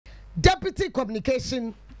Deputy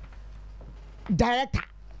Communication Director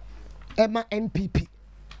Emma NPP.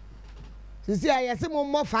 See, I see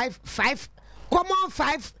more five. Come on,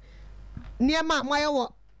 5. Near my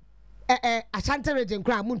Ashanti region,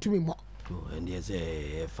 cry moon to me more. And there's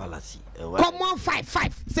a fallacy. Come on,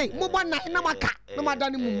 5. Say, Mobile 9, no matter, no matter,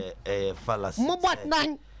 a fallacy. Mobile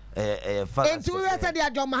 9. fallacy. And 2 years ago,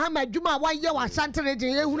 John Muhammad Juma, why you are Ashanti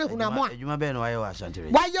region, Juma Ben, why you are Ashanti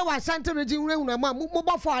region? Why you are Ashanti region,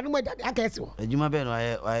 mobile for a number that I guess. Juma Ben,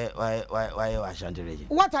 why you are Ashanti region?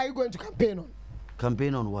 What are you going to campaign on?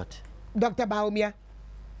 Campaign on what? Dr. Baumia?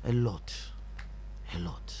 A lot.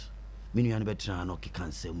 Minu yana betra no kika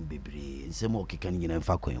nsem bebre nsem o kika nyina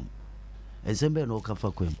mfa kwam nsem be no ka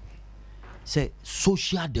fa kwam say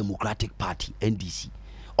Social Democratic Party NDC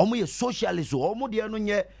omo ye socialist omo de no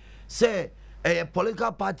nye say a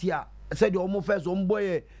political party a say the omo first omo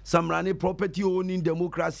boy samrani property owning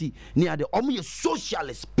democracy near the omo ye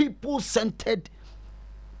socialist people centered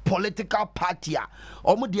political party a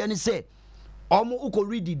omo de ni say omo uko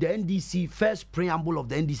read the NDC first preamble of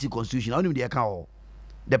the NDC constitution omo de ka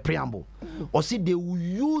the preamble or see they will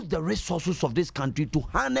use the resources of this country to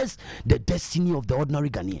harness the destiny of the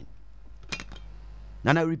ordinary Ghanaian.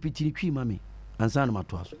 And I repeat it, mami. Answer my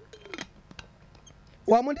twice.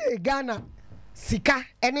 Wamude Ghana sika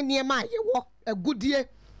ene niema yewo a good year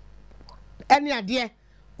any idea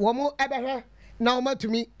wamu ebehe na oma to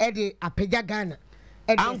me ede apeja Ghana.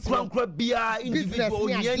 Individual,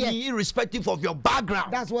 irrespective of your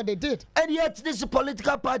background. That's what they did. And yet, this is a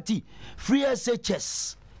political party. Free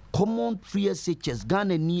SHS. Common free SHS.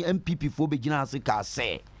 Ghana ni NPP for Begina Africa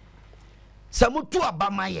say. Samutu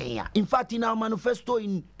Abama. In fact, in our manifesto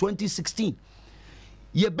in 2016,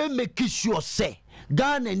 ye be make sure say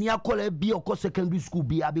Ghana ni akole bi oko secondary school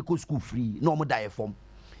bi abeko school free. No more die form.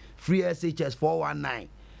 Free SHS 419.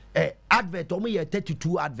 Advert, only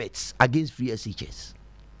 32 adverts against free SHS.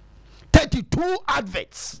 32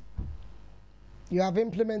 adverts. You have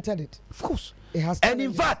implemented it. Of course. It has. And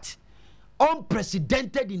in fact,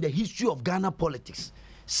 unprecedented in the history of Ghana politics.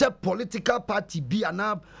 Say political party be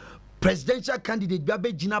a presidential candidate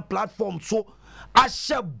be Gina platform. So I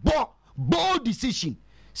shall bold decision.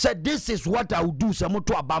 Said this is what I will do.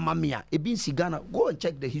 Samoto Obama Mia. It been see Ghana. Go and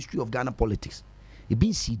check the history of Ghana politics. It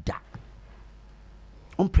been see that.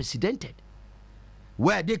 Unprecedented,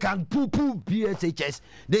 where they can poo-poo PSHS,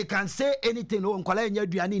 they can say anything.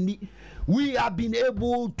 We have been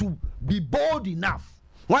able to be bold enough.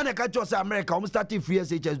 When I catch us America, I'm starting free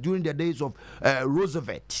SHS during the days of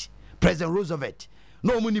Roosevelt, President Roosevelt.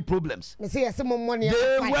 No many problems. They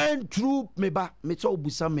went through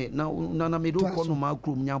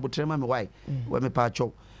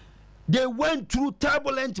they went through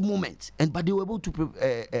turbulent moments, but they were able to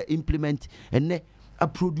implement and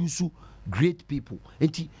produce great people.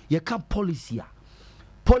 And you can't policy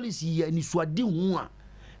and it's what they want.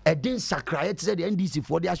 And then Sakraye said the NDC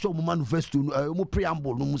for the show manifesto, mo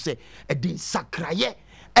preamble, no say, and then Sakraye,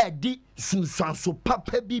 Edi Sunsanso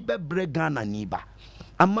Papa Bibe Bregana Niba.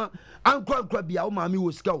 Ama Uncle Krabia, Mami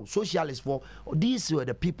was scout, socialists for these were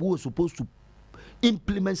the people who were supposed to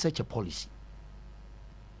implement such a policy.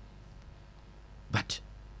 But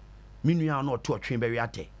me are not to a train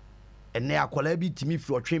barriate. And they are collaborating to me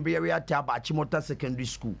for a train barriate about Chimota Secondary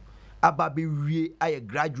School. Ababi, I a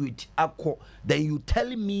graduate. Then you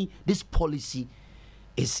telling me this policy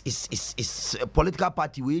is a political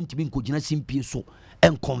party we ain't been kujina simple so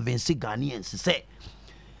and convince Ghanaians say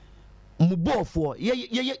mubo for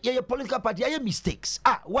yeah political party yeah mistakes.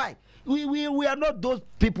 Why? We are not those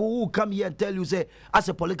people who come here and tell you say as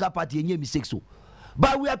a political party yeah mistakes so.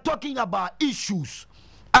 But we are talking about issues.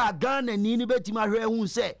 Ghana ni beti ma hwe hu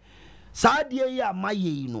say saadie ya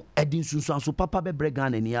maye no edin sunsuanso papa be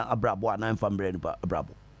Ghana ni abrabo anan fambre ni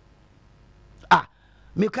abrabo.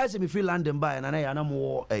 Me kaise me free London buy na ya na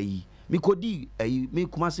mo me kodi me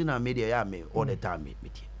kumase na media ya me all the time me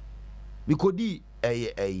tie. Me kodi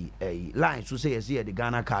line so say yes the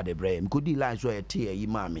Ghana card e bre. Me kodi line so e tie yi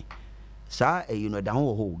ma me. Sa you know da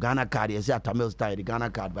ho Ghana card yes atamel style the Ghana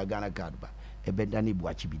card by Ghana card by.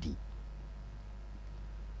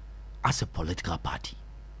 As a political party,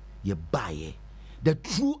 you buy the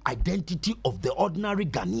true identity of the ordinary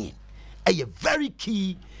Ghanaian. And you're very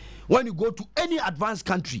key when you go to any advanced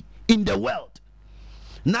country in the world.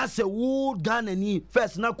 Now say wood Ghana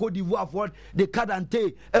first na Cote d'Ivoire for the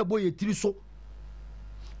cadante eboye triso.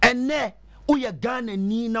 And ne uye Ghana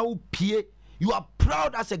ni na upie. You are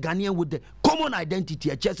proud as a Ghanaian with the common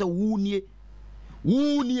identity. A chese wunye.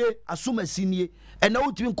 Wunye assume sinye and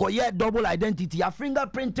now to inquire double identity a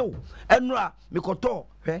fingerprint enra me koto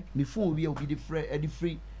me phone we be the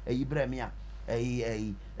free a ibremia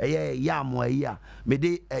yam ya me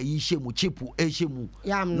de shemu chipu shemu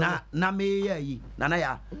na me na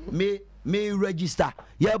ya me register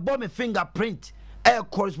ya bo me fingerprint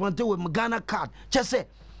corresponding with my Ghana card. Just say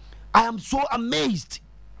I am so amazed.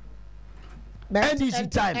 And this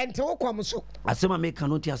time I say my make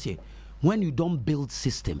cannot say when you don't build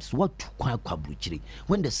systems, what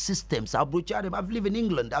when the systems are I've lived in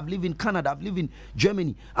England, I've lived in Canada, I've lived in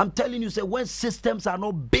Germany. I'm telling you, say when systems are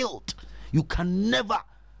not built, you can never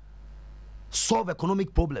solve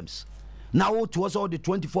economic problems. Now towards all the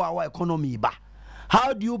 24-hour economy,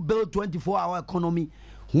 how do you build 24-hour economy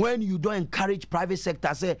when you don't encourage private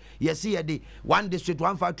sector? Say you see the one district,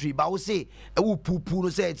 one factory, but we say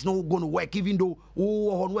say it's not going to work, even though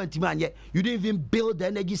you didn't even build the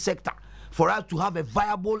energy sector for us to have a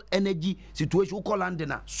viable energy situation. We call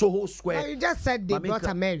London Soho Square. You just said they brought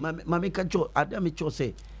a mail.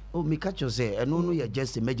 Say, oh, Mikacho say, and no, you're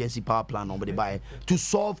just emergency power plan nobody buy to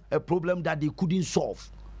solve a problem that they couldn't solve.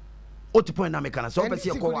 What the point? So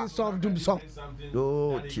couldn't solve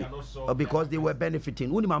because they were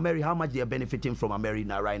benefiting. Mary, how much they are benefiting from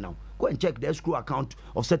America right now? Go and check the escrow account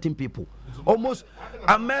of certain people. Almost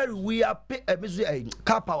America, we are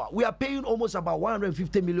car power. We are paying almost about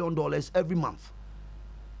 $150 million every month.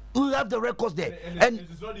 We have the records there, and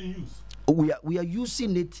it's not in use. We are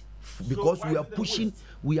using it because we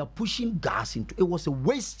are pushing gas into it. Was a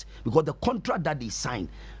waste because the contract that they signed.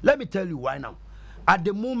 Let me tell you right now. At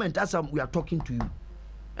the moment, as we are talking to you,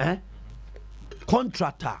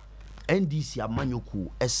 contractor NDC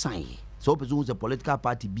Amanyoku sign. So person a political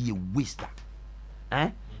party be a waster.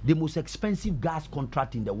 The most expensive gas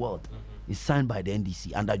contract in the world is signed by the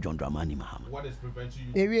NDC under John Dramani Mahama. What is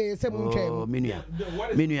preventing you?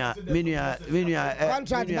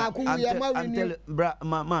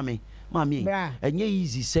 Mommy, and ye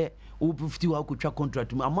easy say, oh, 50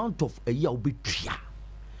 contract amount of a year will be tria.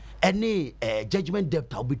 Any judgment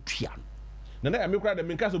debt will be trian. Nana, I'm crying the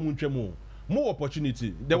Minkas of Munchemo. More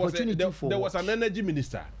opportunity. There was an energy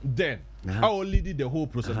minister then. I will lead the whole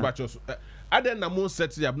process. But just then Namu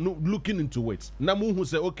said, I'm looking into it. Namu who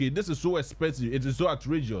said, okay, this is so expensive, it is so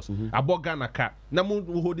outrageous. I bought Ghana car. Namu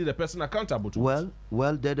who holding the person accountable to it.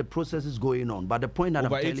 Well, the process is going on. But the point that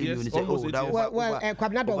I'm telling you is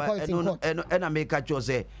and I make a choice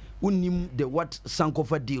say, unim the what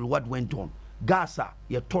Sankofa deal, what went on. Gaza,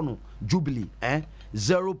 Yetono, Jubilee,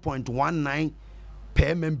 0.19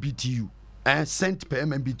 per MMBTU, cent per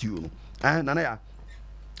MMBTU. Nanaya,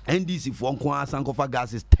 NDC for Sankofa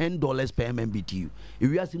gas is $10 per MMBTU.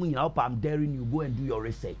 If you are seeing how I'm daring you, go and do your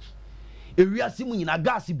research. If you are seeing a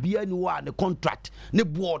gas, be anyone, the contract, the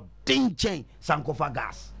board, ding chain, Sankofa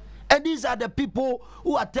gas. And these are the people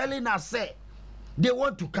who are telling us, say, they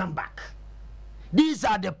want to come back. These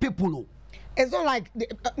are the people who. It's not like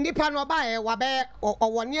Nipa no buy wabe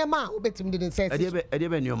or near ma obetim didn't say. Why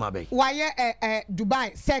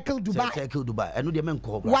Dubai, Circle Dubai. I know the men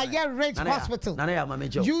call. Why Rich Hospital?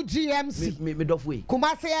 UGMC.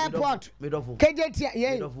 Kumasi Airport. KJT.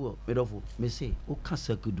 Me say, oh, can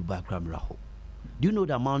Circle Dubai camera? Do you know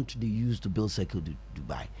the amount they use to build Circle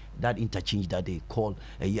Dubai? That interchange that they call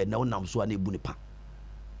a year now Namswane Bunipa.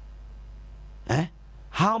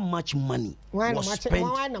 How much money was spent?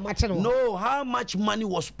 No, how much money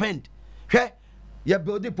was spent? Hey, you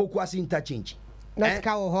build the Pokwasi interchange. Let's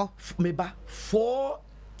go. Maybe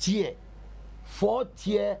 4-tier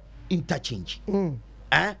interchange.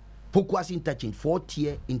 Pokwasi interchange,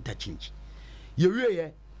 4-tier interchange. You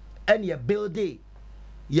really and you build a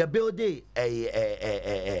your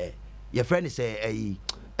friend is a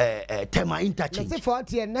Tema interchange. Maybe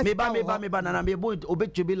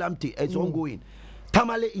it's ongoing.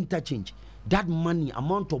 Tamale interchange, that money,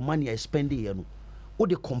 amount of money I spend here, or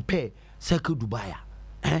they compare Circle Dubai,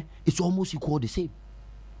 it's almost equal the same.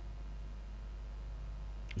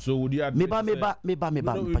 So would you admit? Maybe.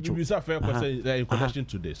 It's a fair question in connection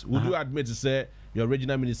to this. Would you admit to say your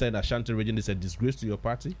regional minister in Ashanti region is a disgrace to your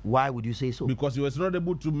party? Why would you say so? Because he was not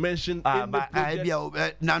able to mention any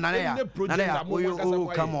project.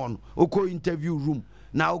 Come on, Oko interview room.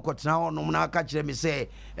 Now got now no na catch me say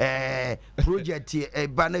project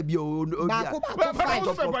Banabio.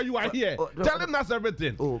 But you are here telling us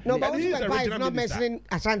everything. No, but he's not mentioning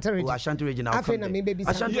Ashanti region. Ashanti region.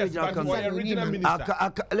 Ashanti region.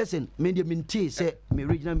 Listen, me the minty say me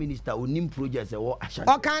regional minister onim project or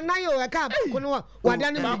Ashanti. Okay, now you come.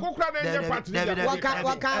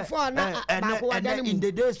 In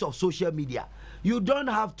the days of social media. You don't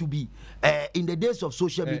have to be in the days of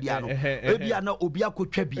social media. No,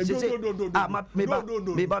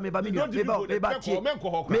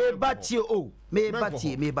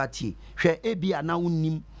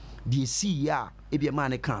 the see ya e be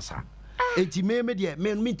man cancer. Enti me dey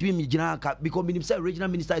me to me gina because minister regional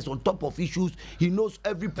minister is on top of issues. He knows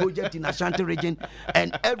every project in Ashanti region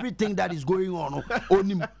and everything that is going on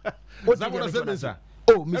him. What does that mean, sir?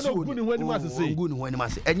 Oh, Miss Guni when must say Guni when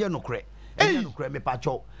must say enye no kre. Enye no kre me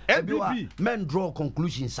pacho. NPP men draw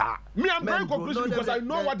conclusions, sir. Me I'm drawing conclusions because I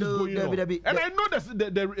know what is going on. And I know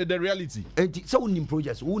the reality. Enti so unim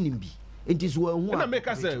projects unim bi. It is who I make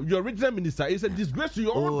us say your regional minister is a disgrace to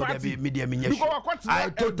your own party. I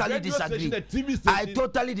totally disagree. I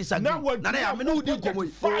totally disagree. Nana ya me no di komo.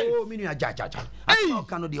 Oh, me no ja. I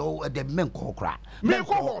cannot the men ko kra. Men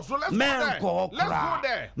ko so let's go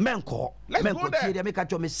there. Men ko there make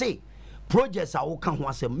a me say projects are kan ho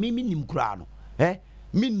asem me nim kra no.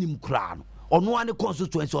 Me nim kra no. Onua ne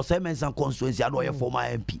constituency or Semensan constituency ado ye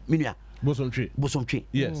former MP. Me nua Bosomtwe.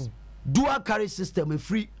 Yes. Dual carry system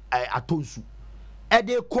free atonsu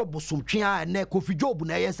ede ko bosomtwe a ne Kofi Job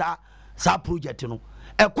na yesa sa project no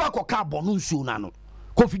e kwa koka bonu nsuo na no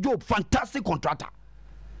Kofi Job fantastic contractor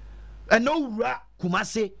and no wura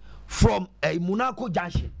Kumase from Monaco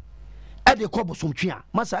Junction ede ko bosomtwe a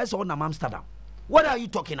masa ese na Amsterdam. What are you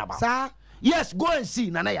talking about, sir? Yes, go and see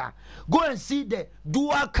Nanaya. Go and see the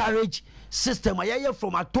dual carriage system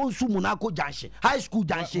from Atonsu Monaco Junction High School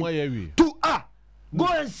Junction to go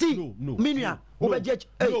and see. Minia. No. Don't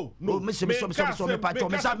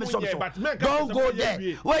go there.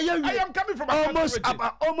 I am coming from almost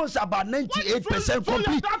about 98%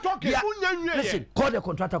 complete. Listen, call the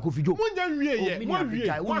contractor Kofi Job. Don't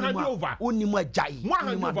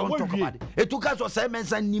talk about it. It took us for 7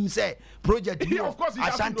 months and say project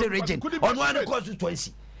Ashanti region on one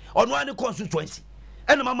constituency.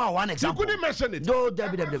 And mama one example. You couldn't mention it.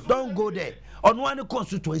 Don't go there. On one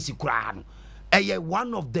constituency crown.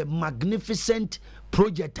 One of the magnificent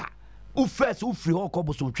projector who first who free all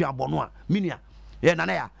Kobosom Triabonoa Minia.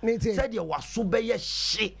 Nanaya said you was so be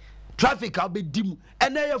shit. Traffic I'll be dim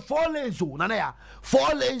and they are 4 lanes. So Nanaya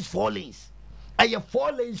 4 lanes. 4 lanes.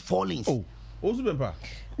 Oh, Owusu Bempah.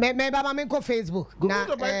 Me mama ko Facebook. Mama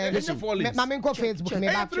ko Facebook. Me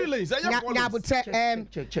ba 3 lanes.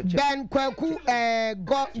 Ben Kwaku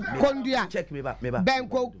Kondua. Check me back. Ben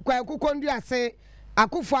Kwaku Kondua say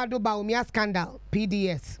Akufo-Addo Bawumia scandal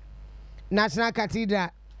PDS National Cathedral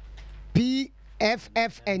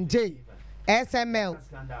PFFNJ SML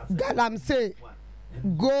Galamsey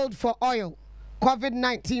Gold for Oil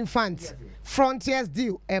COVID-19 funds Frontiers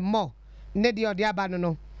deal and more Nedi Odiaba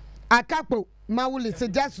no Akapo Mawuli say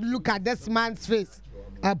just look at this man's face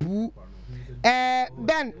Abu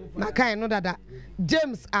Ben Makai no that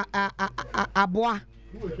James Aboa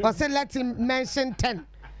or say let him mention 10.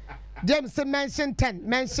 James mention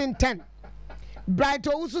 10. Bright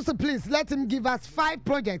Owusu, please let him give us 5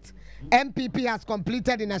 projects NPP has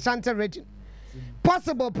completed in Ashanti region.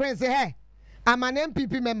 Possible Prince, hey, I'm an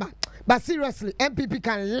NPP member, but seriously, NPP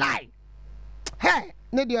can lie. Hey,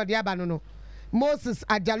 Nedi Odiaba no. Moses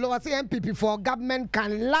Ajalo was NPP for government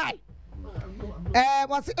can lie.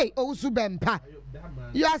 Was it Owusu Bempah?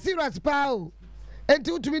 You are serious, pal.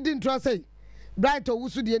 Until to me didn't trust say. Bright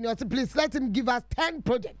Owusu, please let him give us 10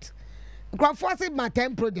 projects. Forcing my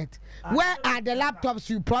 10 project. Where are the laptops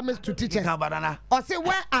you promised to teachers? Or say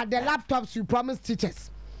where are the laptops you promised teachers?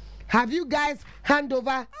 Have you guys hand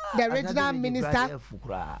over the regional minister?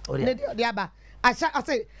 I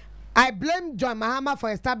say I blame John Mahama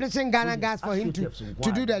for establishing Ghana Gas for him to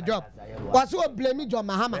do the job. Was you blaming John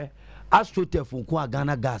Mahama? Astrotef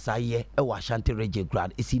Ghana Gas Ashanti region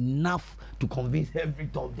grad is enough to convince every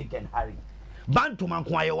Tom, Dick and Harry. Bantuma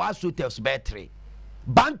Kwayo Astrotef's battery.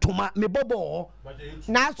 Bantuma me bobo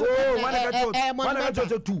na so monumental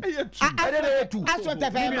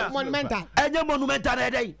enye monumental na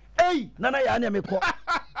dey nana ya na me ko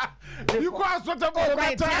you ko asotef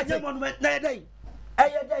monumental na dey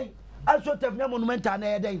asotef na monumental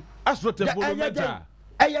na dey asotef monumental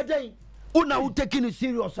una who taking it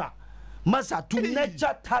serious masa to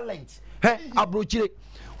nurture talent abrochire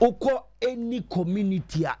oko any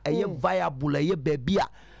community viable baby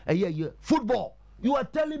football. You are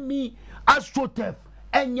telling me AstroTurf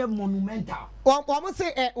enye monumental. One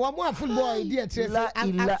say one more football idea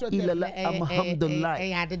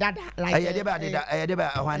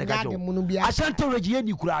Ashanti region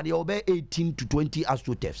you could obey 18 to 20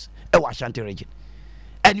 AstroTurfs. Ashanti region.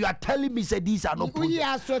 And you are telling me say these are not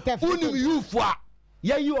AstroTurf. You for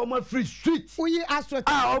yeah, you are my free street. We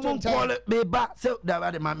AstroTurf. Call it beba. So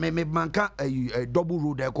that me manka a double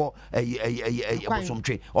road there call a some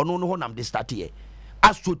train. Or no, I'm the start here.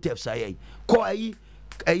 AstroTurf say call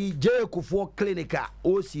a Jayco clinic,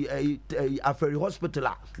 OC, a ferry hospital,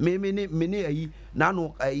 many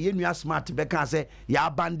nano, a Yenu smart Becca say, ya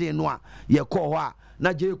bande noa, ya koa,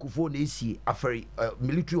 na Jayco phone is a ferry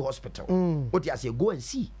military hospital. What you say, go and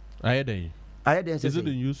see. I had is it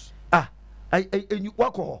in use? You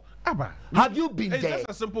walk on. Have you been there? That's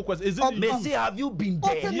a simple question. Is it in use? Have you been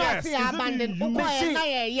there? Yes.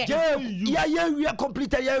 Yeah, we are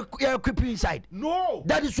completed. You're equipped inside. No.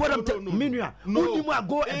 That is what I'm telling you. No.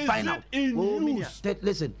 Go and find out.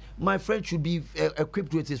 Listen, my friend should be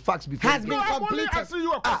equipped with his facts before. Has been completed.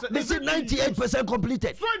 They say 98%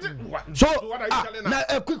 completed. So what are you telling us? Now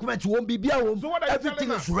equipment won't be here.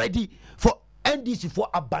 Everything is ready for NDC for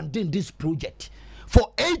abandon this project.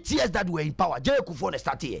 For 8 years that we were in power, Jayco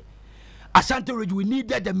started here. Ashanti region, we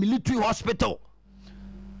needed the military hospital.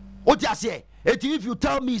 What you say? If you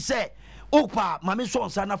tell me, say, Opa, mami son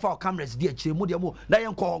sana for cameras, dear Chimu, na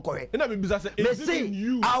yen ko onko. They say,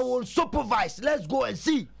 I will supervise. Let's go and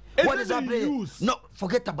see. What is happening? No,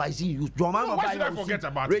 forget about it. Why should I forget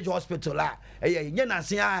about Ridge Hospital?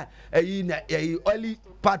 Early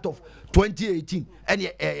part of 2018 and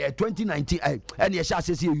 2019, and you shall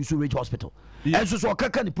say Owusu Ridge Hospital. And so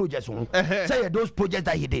can the projects say those projects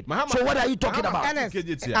that he did. So what are you talking about? What are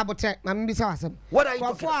you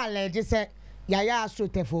talking about? Just say Yaya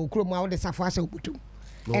Strote for Kroma the Safasa Butu.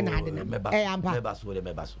 And I didn't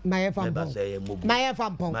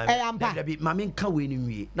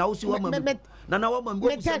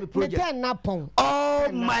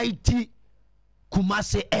Almighty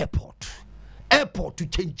Kumasi Airport to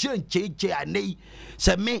change and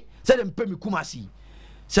say me said them pay me Kumasi.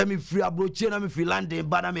 Semi free abroach na me free landing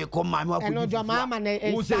bana me come ma me and no Mahama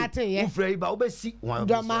na started yeah free ba obesi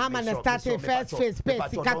Mahama na started first phase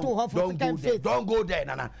space kato ho for second phase. Don't go there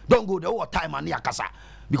nana, don't go there all time and yakasa,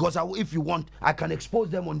 because if you want I can expose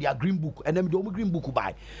them on their green book and then the green book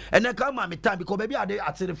buy and then come me time because maybe I dey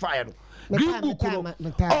at the fire green book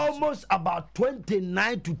almost about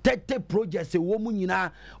 29 to 30 projects a woman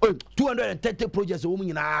nyina 230 projects a woman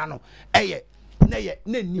nyina no ne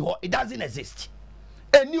it doesn't exist.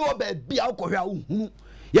 Any other be alcohol, you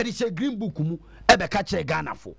say green book mu ebe catch Ghana for.